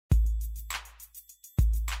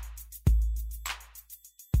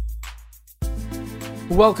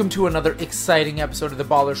Welcome to another exciting episode of the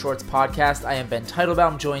Baller Shorts podcast. I am Ben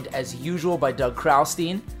Teitelbaum, joined as usual by Doug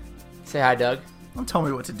Kraustein. Say hi, Doug. Don't tell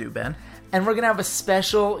me what to do, Ben. And we're going to have a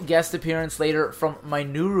special guest appearance later from my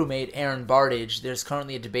new roommate, Aaron Bardage. There's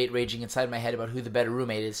currently a debate raging inside my head about who the better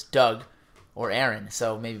roommate is, Doug or Aaron.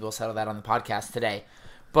 So maybe we'll settle that on the podcast today.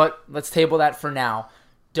 But let's table that for now.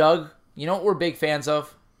 Doug, you know what we're big fans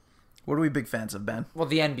of? What are we big fans of, Ben? Well,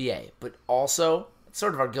 the NBA, but also, it's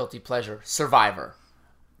sort of our guilty pleasure, Survivor.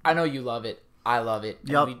 I know you love it. I love it.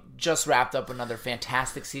 Yep. We just wrapped up another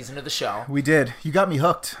fantastic season of the show. We did. You got me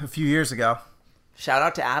hooked a few years ago. Shout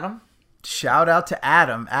out to Adam. Shout out to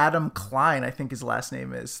Adam. Adam Klein, I think his last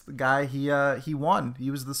name is. The guy, he won. He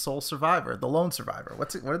was the sole survivor, the lone survivor. What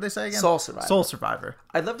did they say again? Sole survivor. Sole survivor.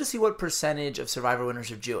 I'd love to see what percentage of Survivor winners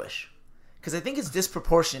are Jewish. Because I think it's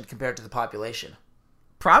disproportionate compared to the population.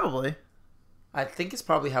 Probably. I think it's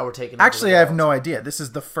probably how we're taking over Actually, the I have world. no idea. This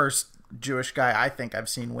is the first Jewish guy I think I've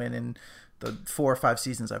seen win in the 4 or 5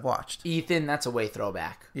 seasons I've watched. Ethan, that's a way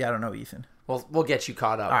throwback. Yeah, I don't know Ethan. We'll get you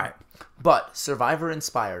caught up. All right. But Survivor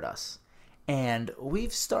inspired us. And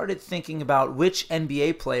we've started thinking about which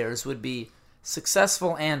NBA players would be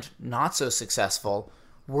successful and not so successful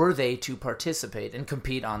were they to participate and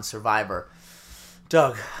compete on Survivor.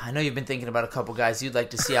 Doug, I know you've been thinking about a couple guys you'd like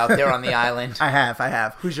to see out there on the island. I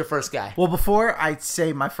have. Who's your first guy? Well, before I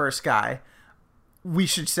say my first guy, we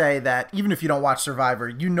should say that even if you don't watch Survivor,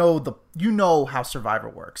 you know how Survivor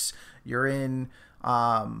works. You're in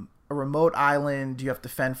a remote island. You have to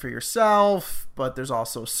fend for yourself, but there's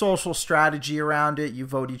also social strategy around it. You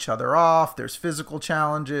vote each other off. There's physical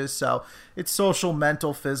challenges. So it's social,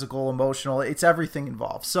 mental, physical, emotional. It's everything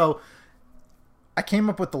involved. So I came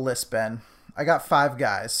up with the list, Ben. I got 5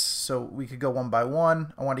 guys, so we could go one by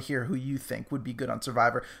one. I want to hear who you think would be good on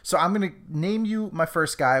Survivor. So I'm going to name you my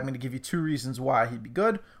first guy. I'm going to give you 2 reasons why he'd be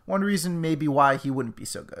good. 1 reason maybe why he wouldn't be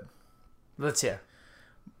so good. Let's hear.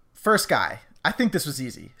 First guy. I think this was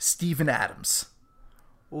easy. Steven Adams.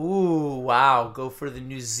 Ooh, wow. Go for the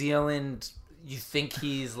New Zealand. You think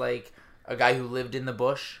he's like a guy who lived in the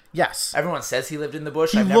bush? Yes. Everyone says he lived in the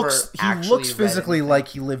bush. He I've looks never physically read like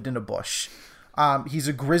he lived in a bush. He's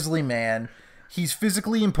a grizzly man. He's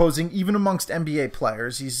physically imposing even amongst NBA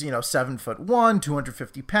players. He's, 7'1",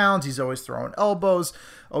 250 pounds. He's always throwing elbows,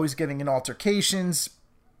 always getting in altercations.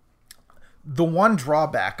 The one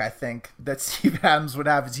drawback I think that Steve Adams would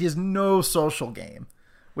have is he has no social game,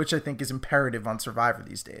 which I think is imperative on Survivor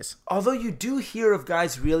these days. Although you do hear of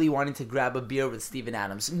guys really wanting to grab a beer with Steven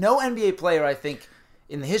Adams. No NBA player, I think,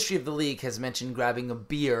 in the history of the league has mentioned grabbing a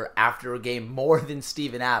beer after a game more than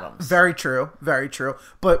Steven Adams. Very true. Very true.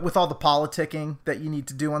 But with all the politicking that you need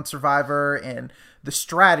to do on Survivor and the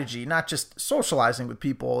strategy, not just socializing with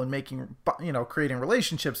people and making, creating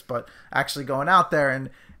relationships, but actually going out there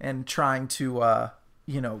and trying to,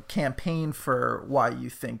 campaign for why you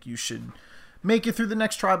think you should make it through the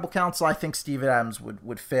next tribal council. I think Steven Adams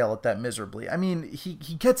would fail at that miserably. I mean, he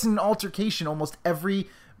gets in an altercation almost every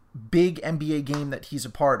big NBA game that he's a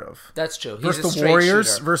part of. That's true. He's versus a straight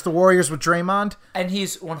shooter. Versus the Warriors with Draymond. And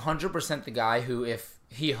he's 100% the guy who, if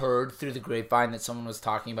he heard through the grapevine that someone was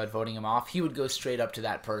talking about voting him off, he would go straight up to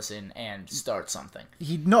that person and start something.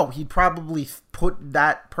 He'd probably put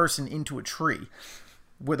that person into a tree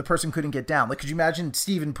where the person couldn't get down. Like, could you imagine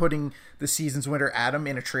Steven putting the season's winner Adam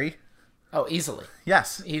in a tree? Oh, easily.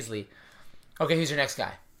 Yes. Easily. Okay, who's your next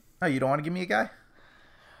guy? Oh, you don't want to give me a guy?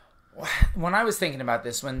 When I was thinking about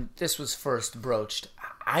this, when this was first broached,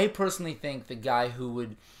 I personally think the guy who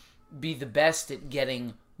would be the best at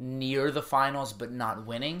getting near the finals but not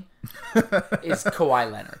winning is Kawhi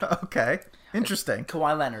Leonard. Okay. Interesting.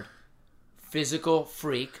 Kawhi Leonard. Physical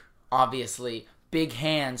freak, obviously. Big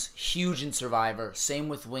hands, huge in Survivor. Same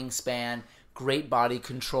with wingspan, great body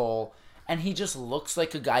control. And he just looks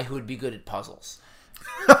like a guy who would be good at puzzles.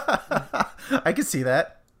 I could see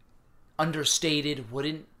that. Understated,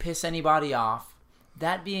 wouldn't piss anybody off.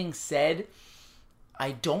 That being said,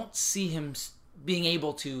 I don't see him being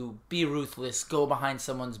able to be ruthless, go behind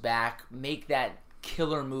someone's back, make that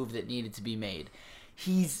killer move that needed to be made.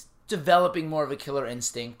 He's developing more of a killer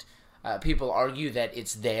instinct. People argue that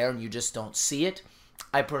it's there and you just don't see it.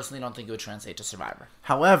 I personally don't think it would translate to Survivor.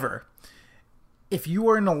 However, if you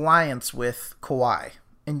are in alliance with Kawhi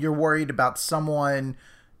and you're worried about someone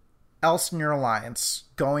else in your alliance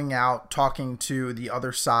going out, talking to the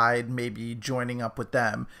other side, maybe joining up with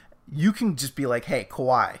them, you can just be like, hey,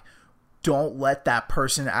 Kawhi, don't let that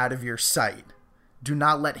person out of your sight. Do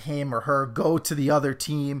not let him or her go to the other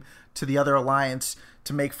team, to the other alliance,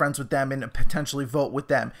 to make friends with them and potentially vote with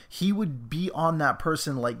them. He would be on that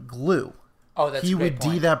person like glue. Oh, that's a great point. He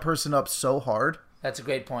would D that person up so hard. That's a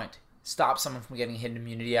great point. stop someone from getting a hidden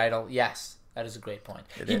immunity idol? Yes, that is a great point.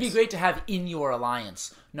 He'd be is. great to have in your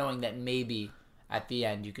alliance, knowing that maybe at the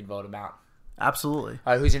end you could vote him out. Absolutely.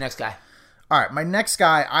 All right, who's your next guy? All right, my next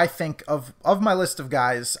guy, I think, of my list of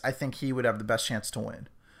guys, I think he would have the best chance to win.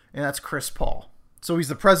 And that's Chris Paul. So he's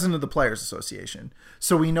the president of the Players Association.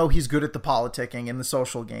 So we know he's good at the politicking and the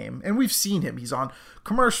social game. And we've seen him. He's on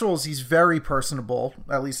commercials. He's very personable.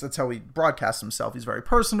 At least that's how he broadcasts himself. He's very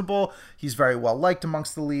personable. He's very well liked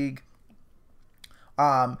amongst the league.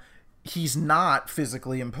 He's not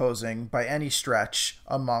physically imposing by any stretch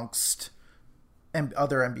amongst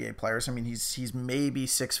other NBA players. I mean, he's maybe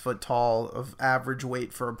 6 foot tall of average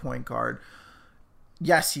weight for a point guard.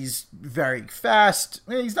 Yes, he's very fast.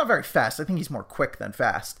 He's not very fast. I think he's more quick than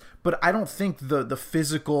fast. But I don't think the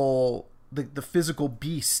physical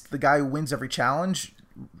beast, the guy who wins every challenge,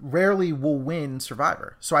 rarely will win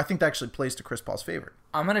Survivor. So I think that actually plays to Chris Paul's favor.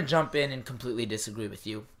 I'm going to jump in and completely disagree with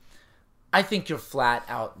you. I think you're flat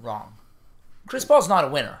out wrong. Chris Paul's not a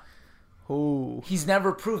winner. Ooh. He's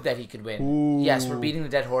never proved that he could win. Ooh. Yes, we're beating the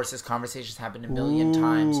dead horse. This conversation's happened a million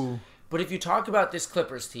times. But if you talk about this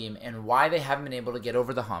Clippers team and why they haven't been able to get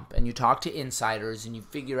over the hump, and you talk to insiders and you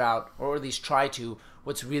figure out, or at least try to,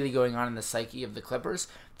 what's really going on in the psyche of the Clippers,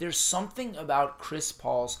 there's something about Chris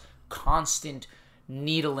Paul's constant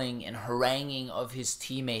needling and haranguing of his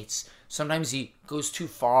teammates. Sometimes he goes too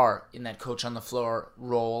far in that coach on the floor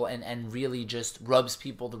role and really just rubs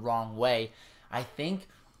people the wrong way. I think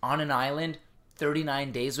on an island,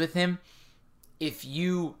 39 days with him, if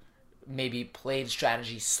you maybe played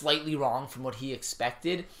strategy slightly wrong from what he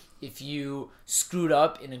expected, if you screwed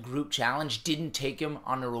up in a group challenge, didn't take him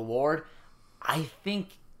on a reward, I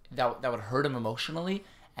think that would hurt him emotionally,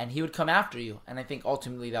 and he would come after you. And I think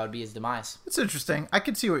ultimately that would be his demise. It's interesting. I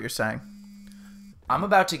can see what you're saying. I'm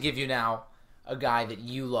about to give you now a guy that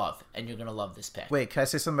you love, and you're going to love this pick. Wait, can I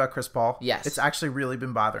say something about Chris Paul? Yes. It's actually really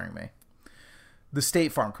been bothering me. The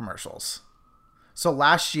State Farm commercials. So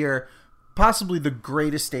last year, possibly the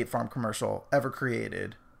greatest State Farm commercial ever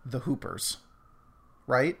created, the Hoopers.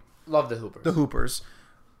 Right? Love the Hoopers. The Hoopers.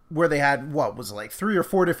 Where they had, what was it, like 3 or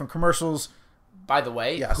 4 different commercials. By the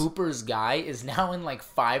way, Yes. Hooper's guy is now in like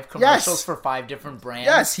 5 commercials Yes. for 5 different brands.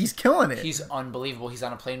 Yes, he's killing it. He's unbelievable. He's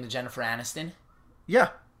on a plane with Jennifer Aniston. Yeah.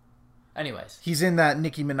 Anyways, He's in that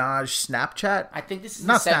Nicki Minaj Snapchat. I think this is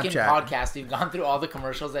Not the second Snapchat. podcast we've gone through all the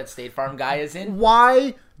commercials that State Farm guy is in.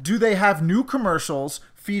 Why do they have new commercials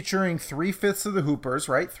featuring 3/5 of the Hoopers,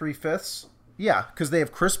 right? 3/5? Yeah, because they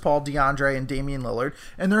have Chris Paul, DeAndre, and Damian Lillard,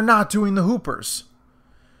 and they're not doing the Hoopers.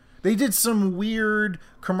 They did some weird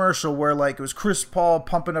commercial where like it was Chris Paul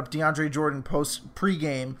pumping up DeAndre Jordan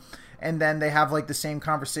pregame, and then they have like the same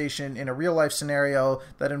conversation in a real life scenario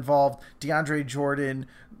that involved DeAndre Jordan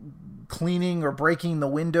cleaning or breaking the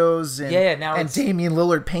windows and, now and it's- Damian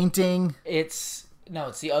Lillard painting. It's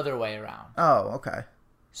the other way around. Oh, okay.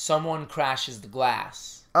 Someone crashes the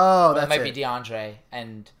glass. Oh, Or that's that might it. be DeAndre,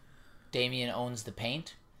 and Damian owns the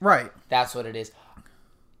paint. Right. That's what it is.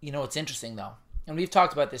 You know what's interesting though, and we've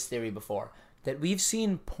talked about this theory before, that we've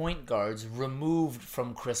seen point guards removed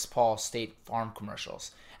from Chris Paul State Farm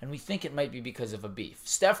commercials, and we think it might be because of a beef.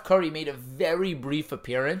 Steph Curry made a very brief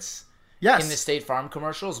appearance Yes. in the State Farm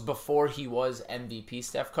commercials before he was MVP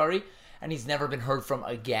Steph Curry, and he's never been heard from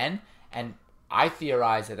again, and I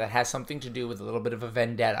theorize that has something to do with a little bit of a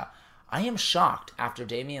vendetta. I am shocked after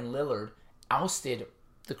Damian Lillard ousted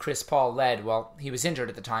the Chris Paul led, well, he was injured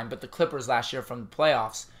at the time, but the Clippers last year from the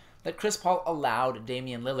playoffs, that Chris Paul allowed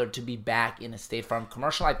Damian Lillard to be back in a State Farm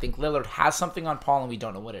commercial. I think Lillard has something on Paul, and we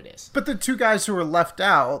don't know what it is. But the 2 guys who were left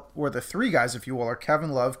out, or the 3 guys, if you will, are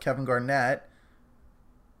Kevin Love, Kevin Garnett,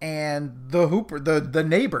 and the Hooper, the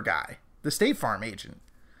neighbor guy, the State Farm agent.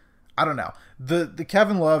 I don't know. The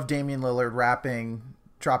Kevin Love, Damian Lillard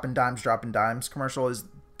dropping dimes commercial is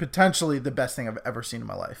potentially the best thing I've ever seen in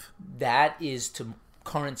my life. That is to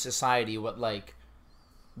current society what like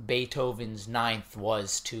Beethoven's Ninth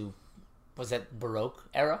was to, was that Baroque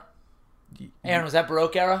era? Aaron, was that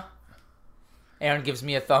Baroque era? Aaron gives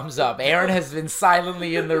me a thumbs up. Aaron has been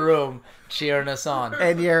silently in the room cheering us on.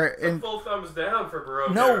 And Full thumbs down for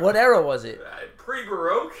Baroque. No, era. what era was it?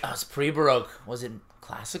 Pre-Baroque? That was pre-Baroque. Was it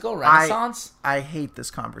classical? Renaissance? I hate this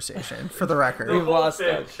conversation, for the The record. We've whole lost thing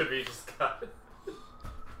that. should be just cut.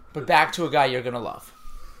 But back to a guy you're going to love.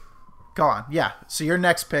 Go on. Yeah. So your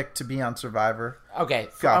next pick to be on Survivor. Okay,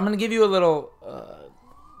 Go. I'm going to give you a little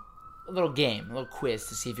game, a little quiz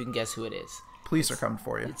to see if you can guess who it is. Police are coming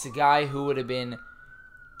for you. It's a guy who would have been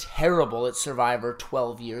terrible at Survivor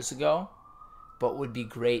 12 years ago, but would be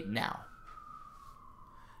great now.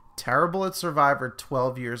 Terrible at Survivor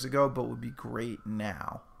 12 years ago, but would be great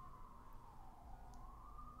now.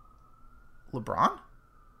 LeBron?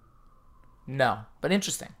 No, but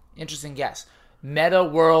interesting. Interesting guess. Meta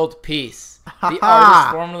World Peace. The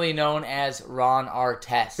artist formerly known as Ron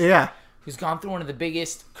Artest. Yeah. Who's gone through one of the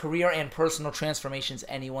biggest career and personal transformations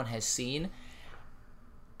anyone has seen.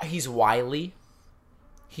 He's wily.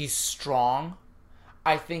 He's strong.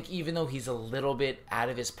 I think even though he's a little bit out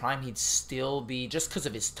of his prime, he'd still be, just because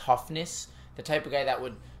of his toughness, the type of guy that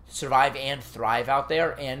would survive and thrive out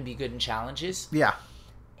there and be good in challenges. Yeah.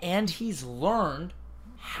 And he's learned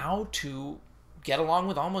how to get along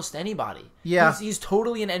with almost anybody. Yeah. He's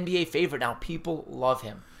totally an NBA favorite now. People love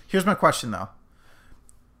him. Here's my question, though.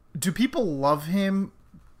 Do people love him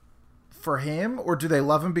for him, or do they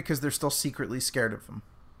love him because they're still secretly scared of him?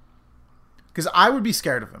 Because I would be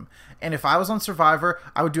scared of him. And if I was on Survivor,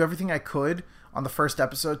 I would do everything I could on the first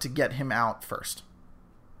episode to get him out first.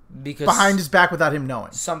 Because Behind his back without him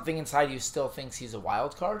knowing. something inside you still thinks he's a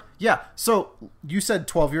wild card. Yeah, so you said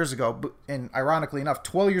 12 years ago, and ironically enough,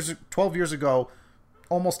 12 years ago,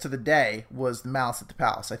 almost to the day, was the Malice at the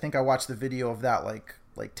Palace. I think I watched the video of that like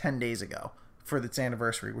 10 days ago for its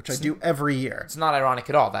anniversary, which I do every year. It's not ironic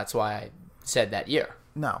at all. That's why I said that year.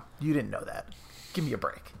 No, you didn't know that. Give me a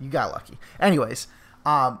break. You got lucky. Anyways,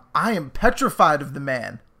 I am petrified of the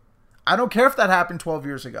man. I don't care if that happened 12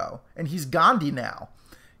 years ago, and he's Gandhi now.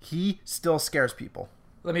 He still scares people.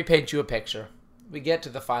 Let me paint you a picture. We get to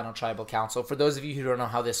the final tribal council. For those of you who don't know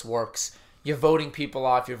how this works, you're voting people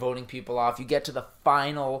off, You get to the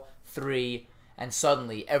final 3, and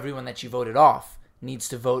suddenly everyone that you voted off needs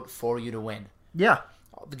to vote for you to win. Yeah.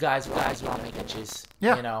 The guys with the bitches.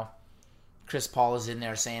 Yeah. You know, Chris Paul is in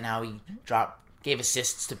there saying how he gave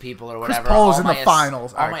assists to people or whatever. Paul is All in the my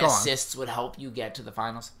finals. All All right, my go on. assists would help you get to the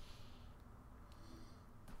finals.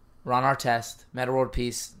 Ron Artest, Meta World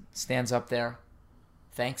Peace, stands up there,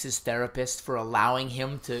 thanks his therapist for allowing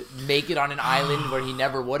him to make it on an island where he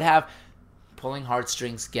never would have, pulling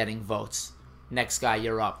heartstrings, getting votes. Next guy,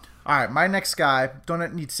 you're up. All right, my next guy,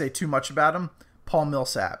 don't need to say too much about him, Paul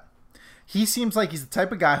Millsap. He seems like he's the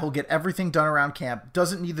type of guy who'll get everything done around camp,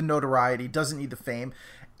 doesn't need the notoriety, doesn't need the fame,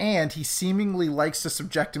 and he seemingly likes to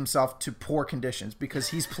subject himself to poor conditions because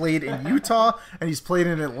he's played in Utah and he's played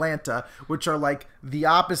in Atlanta, which are like the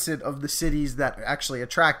opposite of the cities that actually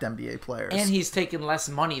attract NBA players. And he's taken less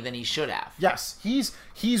money than he should have. Yes, he's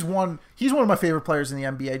one of my favorite players in the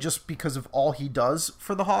NBA just because of all he does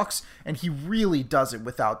for the Hawks, and he really does it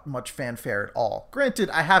without much fanfare at all. Granted,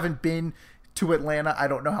 I haven't been to Atlanta. I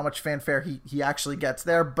don't know how much fanfare he actually gets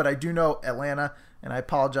there, but I do know Atlanta, and I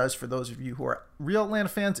apologize for those of you who are real Atlanta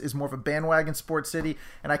fans, is more of a bandwagon sports city,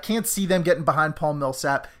 and I can't see them getting behind Paul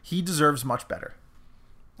Millsap. He deserves much better.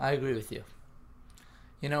 I agree with you.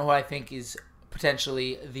 You know who I think is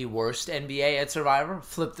potentially the worst NBA at Survivor?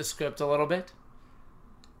 Flip the script a little bit.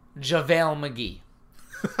 JaVale McGee.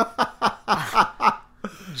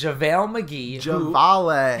 JaVale McGee.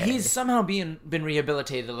 Javale. He's somehow been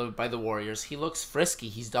rehabilitated a little bit by the Warriors. He looks frisky.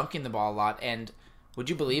 He's dunking the ball a lot. And would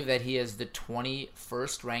you believe that he is the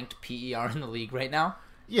 21st ranked PER in the league right now?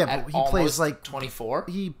 Yeah, At but he plays like 24.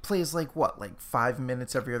 He plays like what, like 5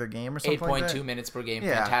 minutes every other game or something 8.2 like that? minutes per game.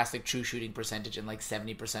 Yeah. Fantastic true shooting percentage and like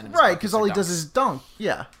 70% of his Right, because buckets are all he does dunks. is dunk.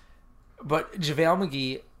 Yeah. But JaVale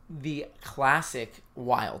McGee, the classic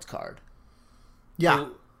wild card, Yeah.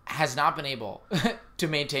 who has not been able to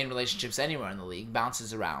maintain relationships anywhere in the league,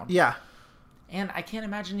 bounces around. Yeah. And I can't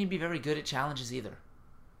imagine he'd be very good at challenges either.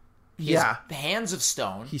 He Yeah. has the hands of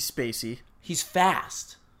stone. He's spacey. He's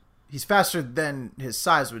fast. He's faster than his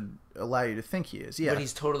size would allow you to think he is. Yeah. But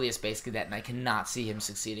he's totally a space cadet, and I cannot see him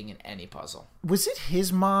succeeding in any puzzle. Was it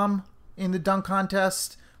his mom in the dunk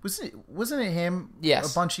contest? Wasn't it him? Yes.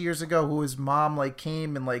 A bunch of years ago, who his mom like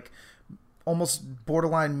came and like almost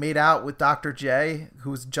borderline made out with Dr. J, who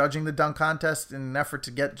was judging the dunk contest in an effort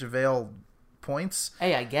to get JaVale points.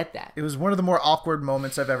 Hey, I get that. It was one of the more awkward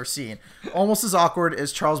moments I've ever seen. Almost as awkward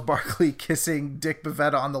as Charles Barkley kissing Dick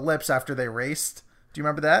Bavetta on the lips after they raced. Do you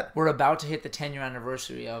remember that? We're about to hit the 10-year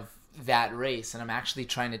anniversary of that race, and I'm actually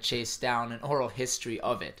trying to chase down an oral history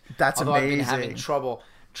of it. That's Although I've been amazing. having trouble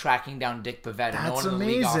tracking down Dick Bavetta. No That's one in the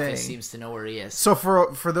league amazing. office seems to know where he is. So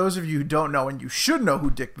for those of you who don't know, and you should know who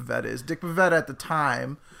Dick Bavetta is, Dick Bavetta at the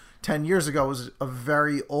time, 10 years ago, was a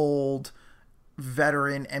very old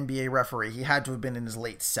veteran NBA referee. He had to have been in his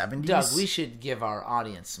late 70s. Doug, we should give our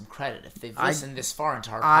audience some credit. If they've listened this far into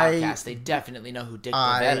our I- podcast, they definitely know who Dick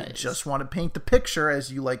Bavetta I is. just want to paint the picture,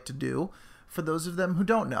 as you like to do, for those of them who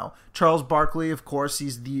don't know. Charles Barkley, of course,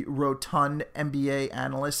 he's the rotund NBA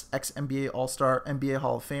analyst, ex-NBA All-Star, NBA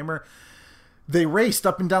Hall of Famer. they raced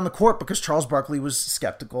up and down the court because Charles Barkley was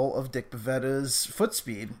skeptical of Dick Bavetta's foot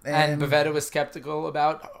speed. And Bavetta was skeptical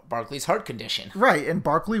about Barkley's heart condition. Right, and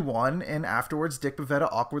Barkley won, and afterwards Dick Bavetta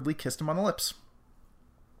awkwardly kissed him on the lips.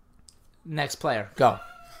 Next player, go.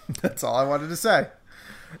 That's all I wanted to say.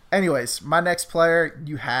 Anyways, my next player,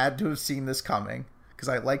 you had to have seen this coming, because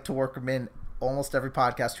I like to work him in almost every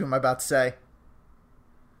podcast. Who am I about to say?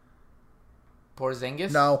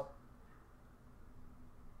 Porzingis? No.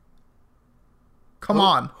 Come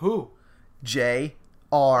on. Who?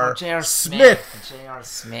 J.R. J.R. Smith. J.R.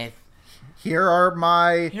 Smith. Here are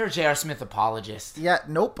my... You're a J.R. Smith apologist. Yeah,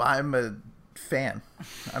 nope, I'm a fan.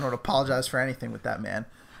 I don't apologize for anything with that man.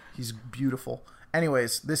 He's beautiful.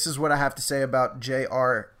 Anyways, this is what I have to say about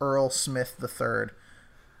J.R. Earl Smith III.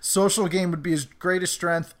 Social game would be his greatest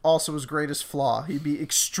strength, also his greatest flaw. He'd be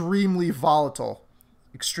extremely volatile.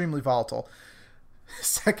 Extremely volatile.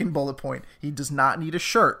 Second bullet point, he does not need a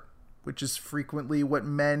shirt, which is frequently what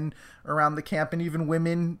men around the camp and even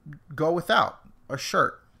women go without. A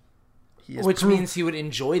shirt. Which means he would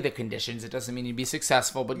enjoy the conditions. It doesn't mean he'd be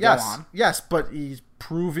successful, but yes, go on. Yes, but he's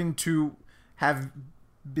proven to have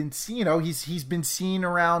been seen, he's been seen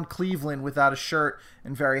around Cleveland without a shirt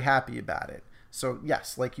and very happy about it. So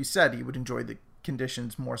yes, like you said, he would enjoy the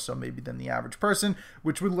conditions more so maybe than the average person,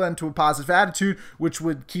 which would lend to a positive attitude, which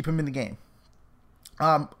would keep him in the game.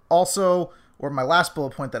 Also, or my last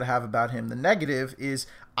bullet point that I have about him, the negative is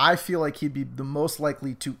I feel like he'd be the most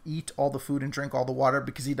likely to eat all the food and drink all the water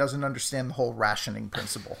because he doesn't understand the whole rationing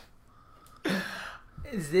principle.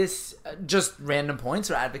 Is this just random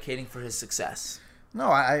points or advocating for his success? No,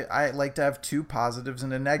 I like to have two positives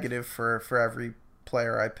and a negative for every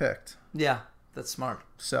player I picked. Yeah, that's smart.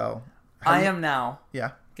 So I am now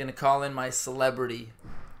yeah gonna call in my celebrity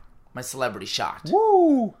shot.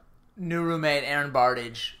 Woo! New roommate Aaron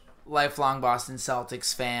Bardage, lifelong Boston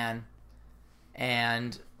Celtics fan,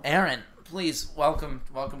 and Aaron, please welcome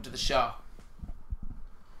to the show.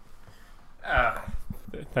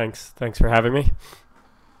 Thanks for having me.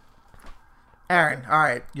 Aaron, all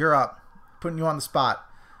right, you're up. Putting you on the spot.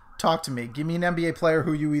 Talk to me. Give me an NBA player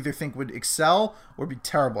who you either think would excel or be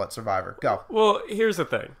terrible at Survivor. Go. Well, here's the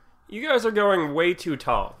thing. You guys are going way too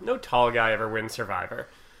tall. No tall guy ever wins Survivor.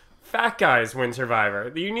 Fat guys win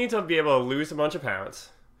Survivor. You need to be able to lose a bunch of pounds.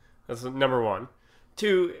 That's number one.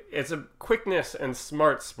 Two, it's a quickness and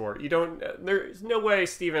smart sport. There's no way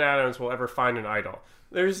Steven Adams will ever find an idol.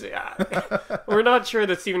 We're not sure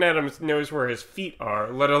that Steven Adams knows where his feet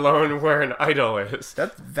are, let alone where an idol is.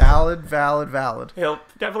 That's valid. He'll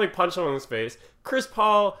definitely punch someone in the face. Chris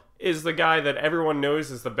Paul is the guy that everyone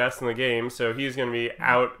knows is the best in the game, so he's going to be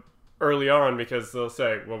out early on because they'll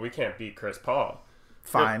say, well, we can't beat Chris Paul.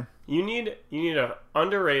 Fine. But you need a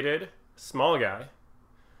underrated small guy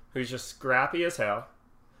who's just scrappy as hell,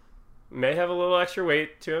 may have a little extra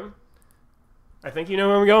weight to him. I think you know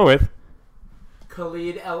who I'm going with.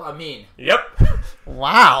 Khalid El Amin. Yep.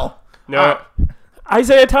 Wow. No.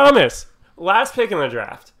 Isaiah Thomas. Last pick in the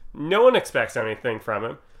draft. No one expects anything from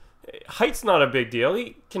him. Height's not a big deal.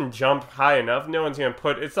 He can jump high enough. No one's going to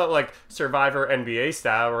it's not like Survivor NBA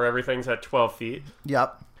style where everything's at 12 feet.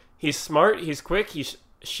 Yep. He's smart. He's quick. He's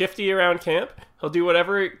shifty around camp. He'll do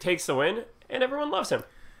whatever it takes to win, and everyone loves him.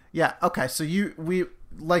 Yeah, okay, so we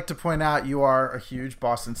like to point out you are a huge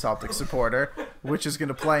Boston Celtics supporter, which is going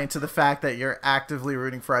to play into the fact that you're actively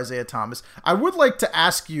rooting for Isaiah Thomas. I would like to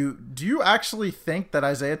ask you, do you actually think that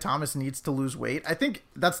Isaiah Thomas needs to lose weight? I think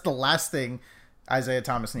that's the last thing Isaiah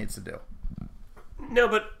Thomas needs to do. No,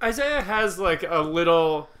 but Isaiah has like a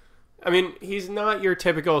little... I mean, he's not your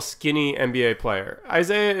typical skinny NBA player.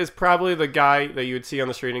 Isaiah is probably the guy that you would see on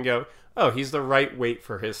the street and go, oh, he's the right weight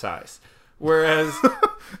for his size. Whereas...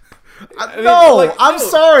 I'm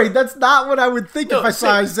sorry. That's not what I would think if I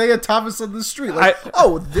saw Isaiah Thomas on the street.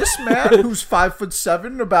 This man who's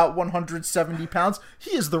 5'7", about 170 pounds,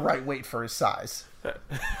 he is the right weight for his size.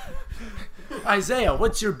 Isaiah,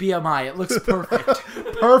 what's your BMI? It looks perfect.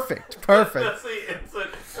 Perfect.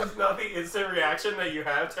 That's not the instant reaction that you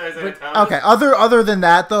have to Isaiah Thomas. Okay, other than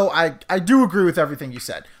that, though, I do agree with everything you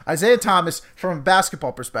said. Isaiah Thomas, from a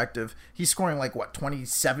basketball perspective, he's scoring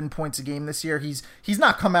 27 points a game this year. He's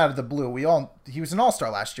not come out of the blue. He was an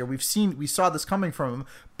all-star last year. We saw this coming from him,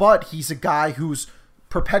 but he's a guy who's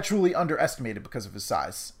perpetually underestimated because of his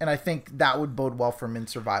size, and I think that would bode well for him in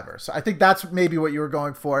Survivor. So I think that's maybe what you were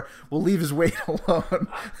going for. We'll leave his weight alone.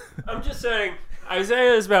 I'm just saying,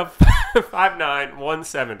 Isaiah is about 5'9",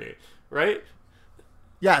 170, right?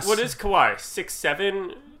 Yes. What is Kawhi?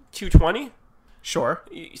 6'7", 220? Sure.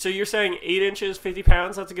 So you're saying 8 inches, 50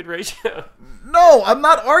 pounds? That's a good ratio. No, I'm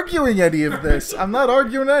not arguing any of this. I'm not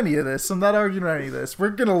arguing any of this. We're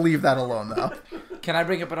going to leave that alone, though. Can I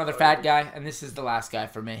bring up another fat guy? And this is the last guy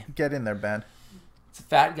for me. Get in there, Ben. It's a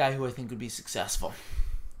fat guy who I think would be successful.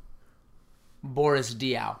 Boris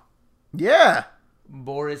Diaw. Yeah.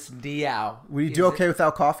 Boris Diaw. Would you do okay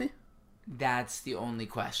without coffee? That's the only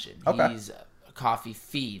question. Okay. He's a coffee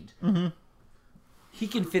fiend. Mm-hmm. He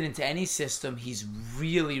can fit into any system. He's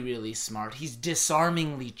really, really smart. He's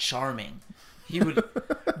disarmingly charming. He would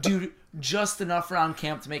do just enough around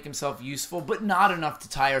camp to make himself useful, but not enough to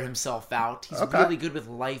tire himself out. He's really good with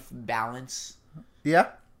life balance.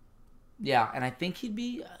 Yeah. Yeah, and I think he'd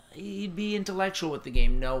be intellectual with the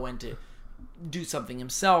game, know when to do something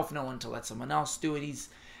himself, know when to let someone else do it.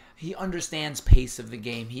 He understands pace of the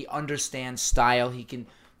game. He understands style. He can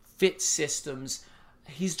fit systems.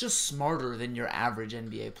 He's just smarter than your average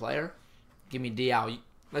NBA player. Give me Diaw.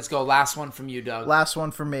 Let's go. Last one from you, Doug. Last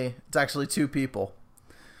one for me. It's actually two people.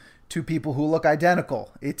 Two people who look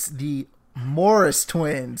identical. It's the Morris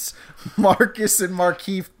twins, Marcus and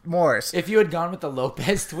Markieff Morris. If you had gone with the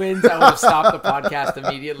Lopez twins, I would have stopped the podcast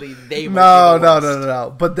immediately. They were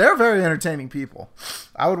No. But they're very entertaining people.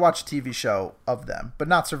 I would watch a TV show of them, but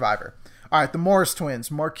not Survivor. All right, the Morris twins,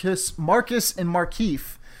 Marcus and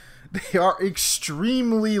Markieff. They are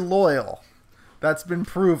extremely loyal. That's been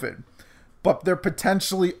proven. But they're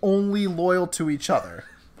potentially only loyal to each other.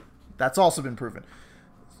 That's also been proven.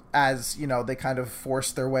 As, you know, they kind of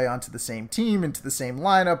forced their way onto the same team, into the same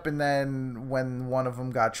lineup, and then when one of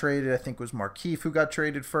them got traded, I think it was Markieff who got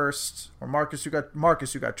traded first, or Marcus who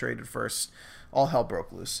got traded first, all hell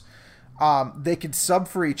broke loose. They could sub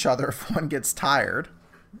for each other if one gets tired.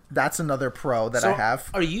 That's another pro that I have.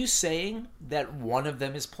 Are you saying that one of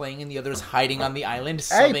them is playing and the other is hiding on the island,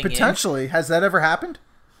 Hey, potentially. Has that ever happened?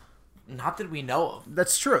 Not that we know of.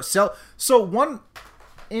 That's true. So one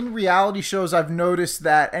in reality shows, I've noticed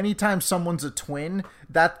that anytime someone's a twin,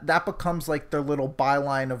 that becomes like their little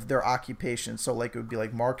byline of their occupation. So like it would be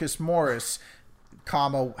like Marcus Morris,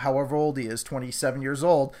 comma, however old he is, 27 years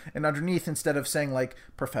old, and underneath, instead of saying like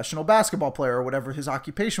professional basketball player or whatever his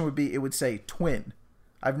occupation would be, it would say twin.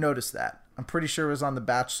 I've noticed that. I'm pretty sure it was on The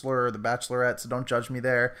Bachelor or The Bachelorette, so don't judge me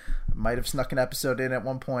there. I might have snuck an episode in at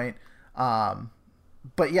one point.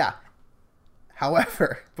 But yeah.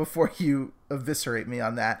 However, before you eviscerate me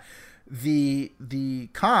on that, the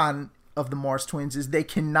con of the Morris twins is they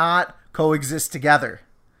cannot coexist together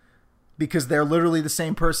because they're literally the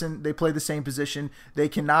same person. They play the same position. They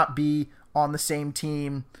cannot be on the same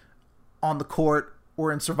team, on the court,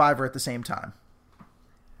 or in Survivor at the same time.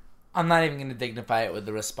 I'm not even going to dignify it with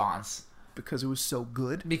the response. Because it was so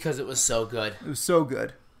good? Because it was so good. It was so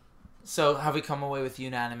good. So, have we come away with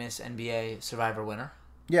unanimous NBA Survivor winner?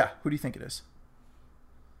 Yeah. Who do you think it is?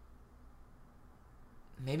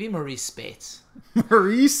 Maybe Maurice Spates.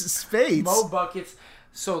 Maurice Spates? Mo Buckets,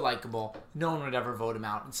 so likable. No one would ever vote him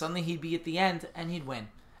out. And suddenly he'd be at the end and he'd win.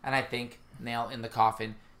 And I think, nail in the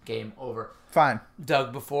coffin, game over. Fine.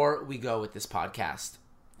 Doug, before we go with this podcast,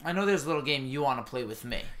 I know there's a little game you want to play with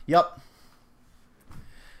me. Yep.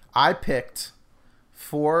 I picked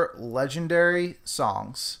 4 legendary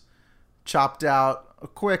songs, chopped out a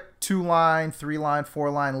quick 2-line, 3-line,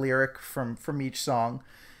 4-line lyric from each song.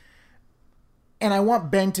 And I want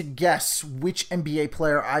Ben to guess which NBA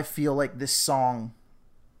player I feel like this song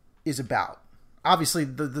is about. Obviously,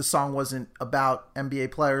 the song wasn't about NBA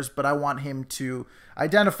players, but I want him to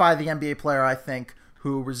identify the NBA player I think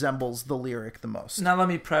who resembles the lyric the most. Now, let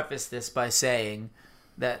me preface this by saying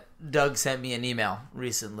that Doug sent me an email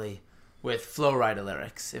recently with Flow Rider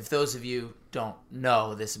lyrics. If those of you don't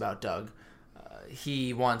know this about Doug,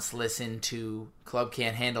 he once listened to Club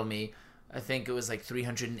Can't Handle Me. I think it was like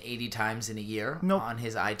 380 times in a year on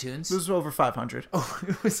his iTunes. It was over 500. Oh,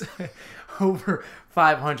 it was over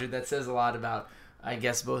 500. That says a lot about, I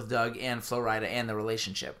guess, both Doug and Flow Rider and the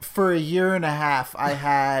relationship. For a year and a half, I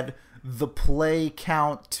had the play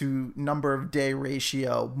count to number of day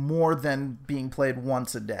ratio more than being played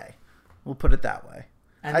once a day. We'll put it that way.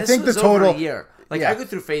 And I think was the total over a year. Like, yeah. I go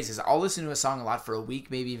through phases. I'll listen to a song a lot for a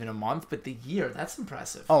week, maybe even a month, but the year, that's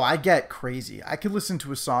impressive. Oh, I get crazy. I could listen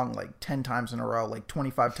to a song like 10 times in a row, like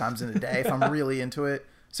 25 times in a day if I'm really into it.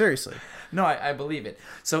 Seriously. No, I believe it.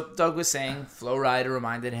 So Doug was saying Flow Rider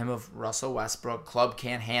reminded him of Russell Westbrook. Club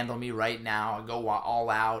Can't Handle Me right now. I go all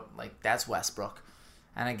out. Like, that's Westbrook.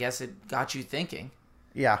 And I guess it got you thinking.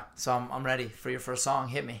 Yeah. So I'm ready for your first song.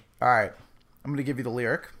 Hit me. All right. I'm going to give you the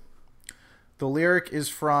lyric. The lyric is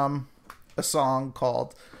from a song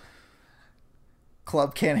called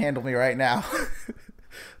Club Can't Handle Me Right Now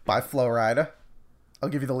by Flow Rider. I'll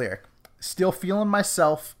give you the lyric. Still feeling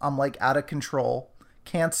myself. I'm like out of control.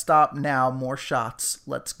 Can't stop now. More shots.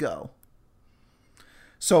 Let's go.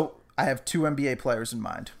 So I have 2 NBA players in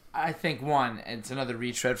mind. I think one, and it's another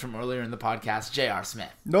retread from earlier in the podcast, J.R.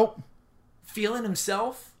 Smith. Nope. Feeling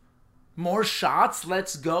himself? More shots?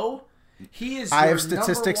 Let's go? He is I your have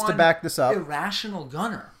statistics number to one back this up. irrational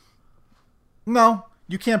gunner. No,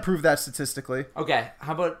 you can't prove that statistically. Okay,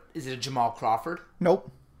 how about, is it a Jamal Crawford?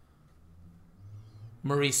 Nope.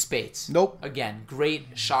 Maurice Spates. Nope. Again, great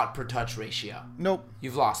shot per touch ratio. Nope.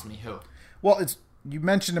 You've lost me. Who? Well, you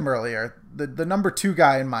mentioned him earlier. The number 2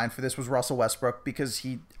 guy in mind for this was Russell Westbrook because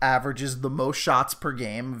he averages the most shots per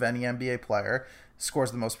game of any NBA player,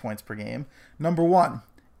 scores the most points per game. Number 1,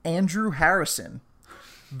 Andrew Harrison,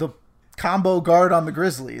 the combo guard on the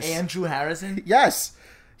Grizzlies. Andrew Harrison? Yes.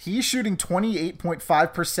 He's shooting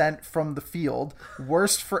 28.5% from the field,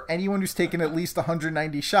 worst for anyone who's taken at least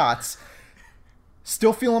 190 shots.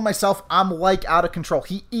 Still feeling myself, I'm like out of control.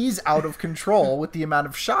 He is out of control with the amount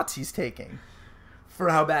of shots he's taking. For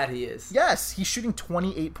how bad he is. Yes, he's shooting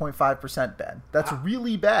 28.5%, Ben. That's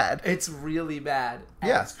really bad. It's really bad. And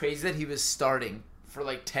Yeah. It's crazy that he was starting for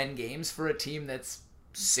like 10 games for a team that's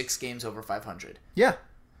 6 games over 500. Yeah.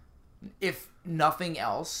 If nothing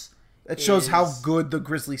else, It shows how is- good the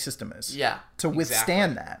Grizzly system is. Yeah, To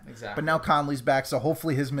withstand exactly. that. Exactly. But now Conley's back, so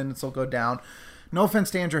hopefully his minutes will go down. No offense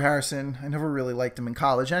to Andrew Harrison. I never really liked him in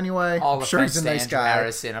college anyway. all I'm sure offense he's a to nice Andrew guy.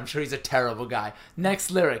 Harrison. I'm sure he's a terrible guy. Next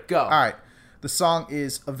lyric, go. All right. The song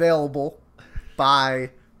is Available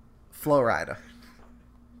by Flo Rida.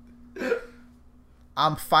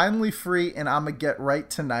 I'm finally free and I'm going to get right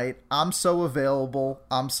tonight. I'm so available.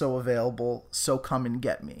 So come and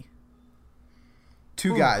get me.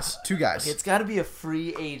 Two guys. It's got to be a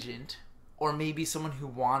free agent or maybe someone who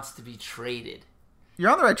wants to be traded.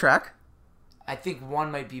 You're on the right track. I think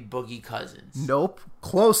one might be Boogie Cousins. Nope.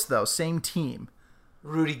 Close, though. Same team.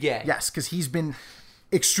 Rudy Gay. Yes, because he's been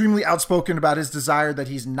extremely outspoken about his desire that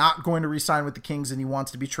he's not going to re-sign with the Kings and he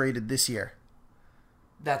wants to be traded this year.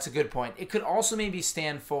 That's a good point. It could also maybe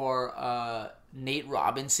stand for Nate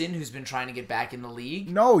Robinson, who's been trying to get back in the league.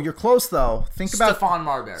 No, you're close, though. Think about Stephon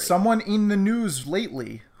Marbury. someone in the news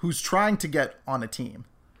lately who's trying to get on a team.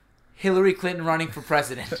 Hillary Clinton running for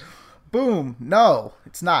president. Boom. No,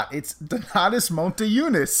 it's not. It's Donatas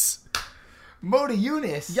Monteunis. Mota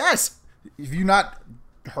Eunice. Yes. Have you not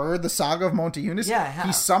heard the saga of Monteunis? Yeah, I have.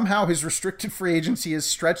 He somehow, his restricted free agency is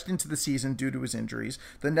stretched into the season due to his injuries.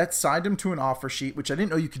 The Nets signed him to an offer sheet, which I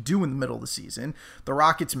didn't know you could do in the middle of the season. The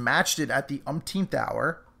Rockets matched it at the umpteenth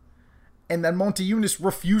hour. And then Monteunis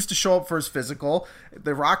refused to show up for his physical.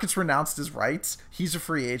 The Rockets renounced his rights. He's a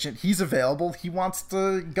free agent. He's available. He wants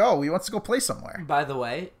to go. He wants to go play somewhere. By the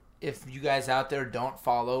way, if you guys out there don't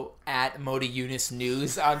follow at Mota Eunice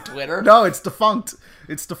News on Twitter. No, it's defunct.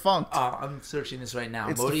 It's defunct. I'm searching this right now.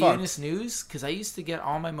 It's Mota defunct. Eunice News? Because I used to get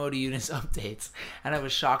all my Mota Eunice updates. And I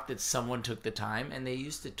was shocked that someone took the time. And they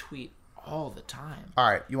used to tweet all the time. All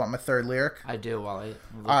right, you want my third lyric? I do while I look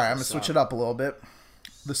All right, I'm going to switch it up a little bit.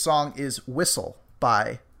 The song is Whistle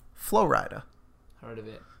by Flo Rida. Heard of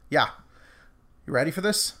it. Yeah. You ready for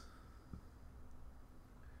this?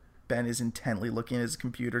 Ben is intently looking at his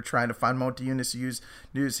computer trying to find Monteunis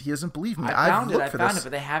news. He doesn't believe me. I found looked it, for but this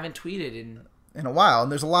they haven't tweeted. in a while,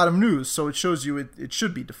 and there's a lot of news, so it shows you it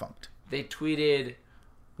should be defunct. They tweeted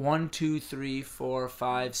 1, 2, 3, 4,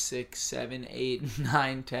 5, 6, 7, 8,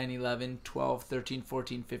 9, 10, 11, 12, 13,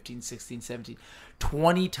 14, 15, 16, 17,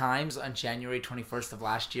 20 times on January 21st of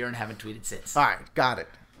last year and haven't tweeted since. All right, got it.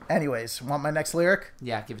 Anyways, want my next lyric?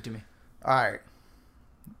 Yeah, give it to me. All right.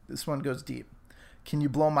 This one goes deep. Can you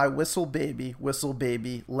blow my whistle, baby? Whistle,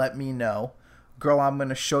 baby, let me know. Girl, I'm going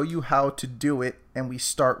to show you how to do it, and we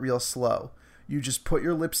start real slow. You just put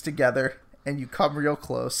your lips together, and you come real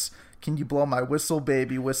close. Can you blow my whistle,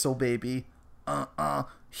 baby? Whistle, baby.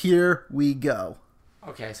 Here we go.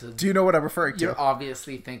 Okay, so Do you know what I'm referring to? you're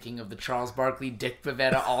obviously thinking of the Charles Barkley, Dick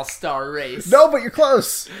Bavetta All-Star race. No, but you're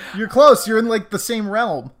close. You're close. You're in, like, the same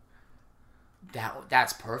realm.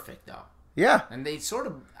 That's perfect, though. Yeah. And they sort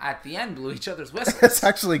of, at the end, blew each other's whistles. That's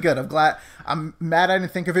actually good. I'm mad I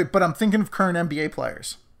didn't think of it, but I'm thinking of current NBA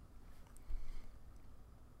players.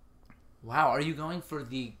 Wow, are you going for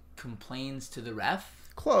the complains to the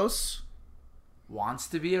ref? Close. Wants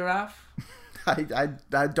to be a ref?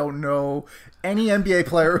 I don't know any NBA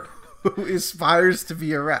player who aspires to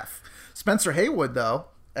be a ref. Spencer Haywood, though,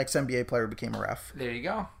 ex-NBA player, became a ref. There you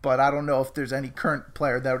go. But I don't know if there's any current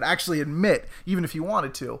player that would actually admit, even if he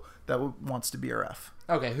wanted to, that wants to be a ref.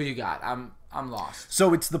 Okay, who you got? I'm lost.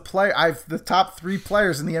 So it's the top 3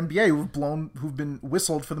 players in the NBA who've been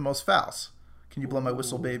whistled for the most fouls. Can you blow my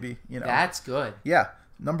whistle, baby? You know. That's good. Yeah.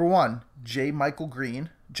 Number 1, Michael Green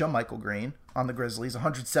on the Grizzlies,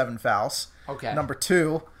 107 fouls. Okay. Number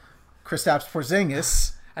 2, Kristaps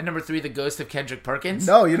Porzingis. At number 3, the ghost of Kendrick Perkins.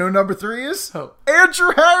 No, you know who number 3 is? Oh.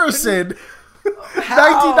 Andrew Harrison.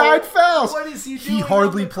 99 fouls. What is he doing? He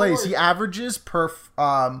hardly on the plays. court? He averages per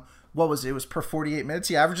what was it? It was per 48 minutes.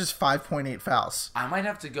 He averages 5.8 fouls. I might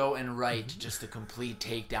have to go and write just a complete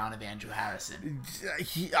takedown of Andrew Harrison.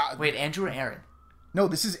 Wait, Andrew or Aaron? No,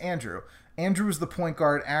 this is Andrew. Andrew was the point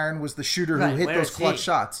guard. Aaron was the shooter Right, who hit where those is clutch he?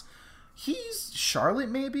 shots. He's Charlotte,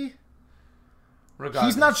 maybe?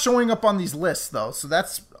 Regardless. He's not showing up on these lists, though, so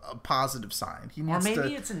that's a positive sign. He Or needs maybe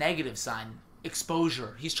to... it's a negative sign.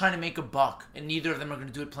 Exposure. He's trying to make a buck, and neither of them are going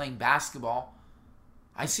to do it playing basketball.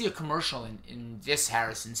 I see a commercial in this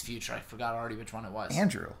Harrison's future. I forgot already which one it was.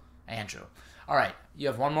 Andrew. All right. You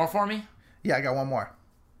have one more for me? Yeah, I got one more.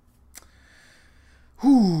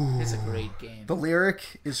 It's a great game. The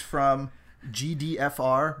lyric is from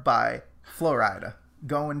GDFR by Florida.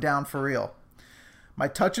 Going down for real. My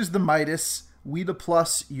touch is the Midas. We the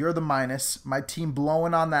plus, you're the minus. My team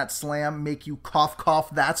blowing on that slam. Make you cough, cough.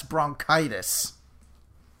 That's bronchitis.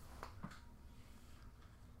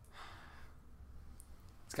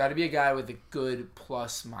 It's got to be a guy with a good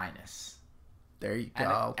plus minus. There you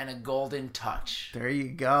go. And a golden touch. There you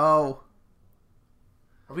go.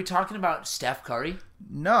 Are we talking about Steph Curry?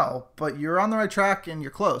 No, but you're on the right track and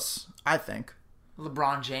you're close, I think.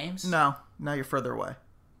 LeBron James? No, now you're further away.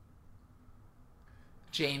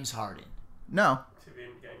 James Harden. No.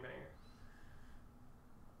 Latavian Gangbanger.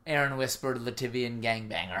 Aaron whispered Latavian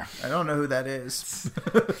Gangbanger. I don't know who that is.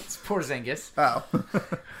 It's Porzingis. Oh.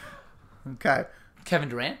 Okay. Kevin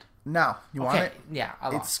Durant? No. You want it? Yeah, I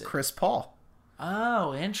lost It's it. Chris Paul.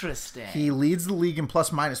 Oh, interesting. He leads the league in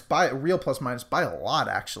plus minus by a real plus minus by a lot,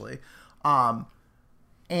 actually. And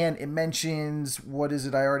it mentions, what is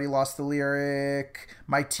it? I already lost the lyric.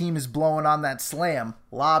 My team is blowing on that slam.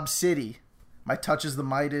 Lob City. My touch is the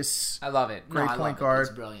Midas. I love it. Great I point love guard. It.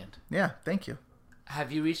 It's brilliant. Yeah, thank you.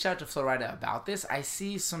 Have you reached out to Florida about this? I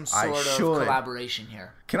see some I sort of should. collaboration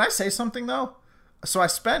here. Can I say something, though? So I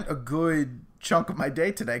spent a good chunk of my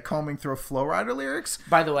day today combing through Flowrider lyrics.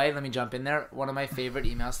 By the way, let me jump in there. One of my favorite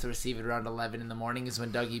emails to receive at around 11 in the morning is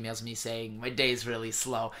when Doug emails me saying, my day's really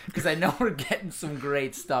slow. Because I know we're getting some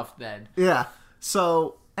great stuff then. Yeah.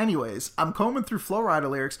 So, anyways, I'm combing through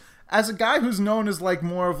Flowrider lyrics. As a guy who's known as like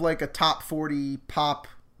more of like a top 40 pop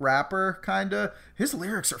rapper, kind of, his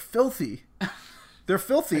lyrics are filthy. They're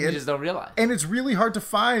filthy. You just don't realize. And it's really hard to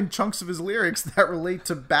find chunks of his lyrics that relate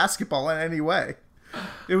to basketball in any way.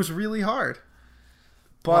 It was really hard.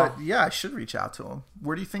 But, yeah, I should reach out to him.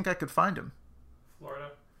 Where do you think I could find him?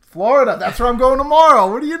 Florida. That's where I'm going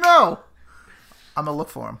tomorrow. What do you know? I'm going to look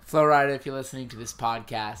for him. Flowrider, if you're listening to this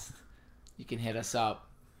podcast, you can hit us up.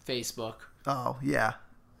 Facebook, Oh, yeah.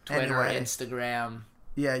 Twitter, Anyway. Instagram.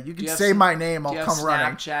 Yeah, you can you have say Sn- my name. Do I'll you have come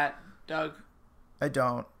running. Snapchat, Doug? I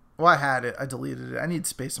don't. Well, I had it. I deleted it. I need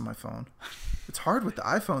space on my phone. It's hard with the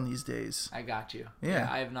iPhone these days. I got you. Yeah.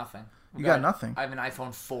 I have nothing. You got nothing? I have an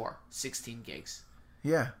iPhone 4, 16 gigs.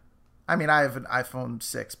 Yeah. I mean, I have an iPhone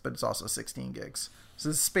 6, but it's also 16 gigs. So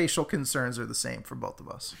the spatial concerns are the same for both of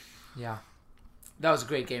us. Yeah. That was a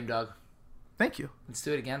great game, Doug. Thank you. Let's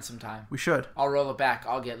do it again sometime. We should. I'll roll it back.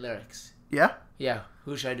 I'll get lyrics. Yeah? Yeah.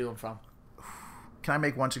 Who should I do them from? Can I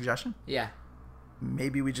make one suggestion? Yeah.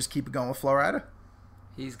 Maybe we just keep it going with Florida?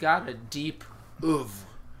 He's got a deep oof,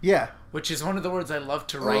 Yeah. which is one of the words I love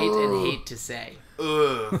to write and hate to say.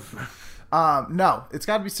 Oof. No, it's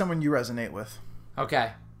got to be someone you resonate with.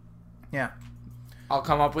 Okay. Yeah. I'll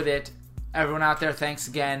come up with it. Everyone out there, thanks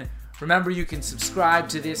again. Remember, you can subscribe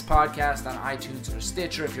to this podcast on iTunes or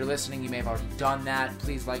Stitcher. If you're listening, you may have already done that.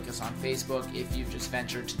 Please like us on Facebook if you've just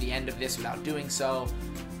ventured to the end of this without doing so.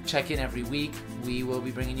 Check in every week. We will be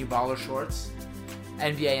bringing you Baller Shorts,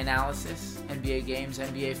 NBA analysis, NBA games,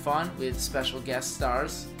 NBA fun with special guest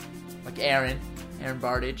stars like Aaron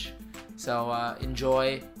Bardage. So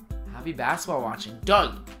enjoy. Happy basketball watching.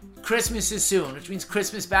 Doug, Christmas is soon, which means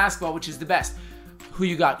Christmas basketball, which is the best. Who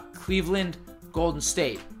you got? Cleveland, Golden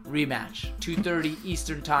State, rematch, 2:30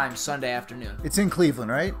 Eastern Time, Sunday afternoon. It's in Cleveland,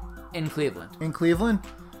 right? In Cleveland. In Cleveland?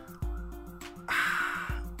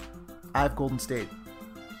 I have Golden State.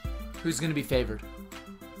 Who's going to be favored?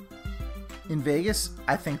 In Vegas,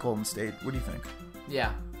 I think Golden State. What do you think?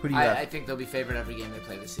 Yeah. Who do you have? I think they'll be favored every game they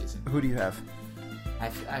play this season. Who do you have? I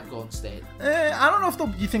have Golden State. I don't know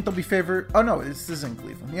if you think they'll be favored. Oh, no, this is in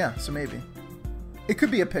Cleveland. Yeah, so maybe. It could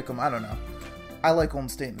be a pick 'em. I don't know. I like Golden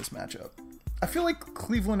State in this matchup. I feel like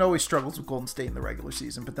Cleveland always struggles with Golden State in the regular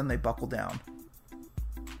season, but then they buckle down.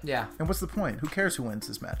 Yeah. And what's the point? Who cares who wins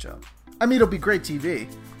this matchup? I mean, it'll be great TV.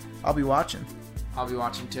 I'll be watching. I'll be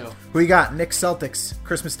watching too. Who you got? Knicks, Celtics,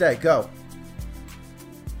 Christmas Day. Go.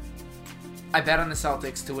 I bet on the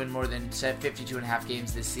Celtics to win more than 52.5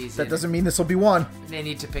 games this season. That doesn't mean this will be one. They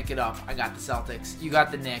need to pick it up. I got the Celtics. You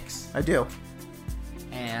got the Knicks. I do.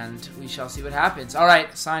 And we shall see what happens. All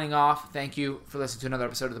right, signing off. Thank you for listening to another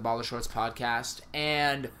episode of the Baller Shorts podcast.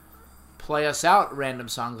 And play us out, random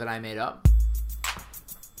song that I made up.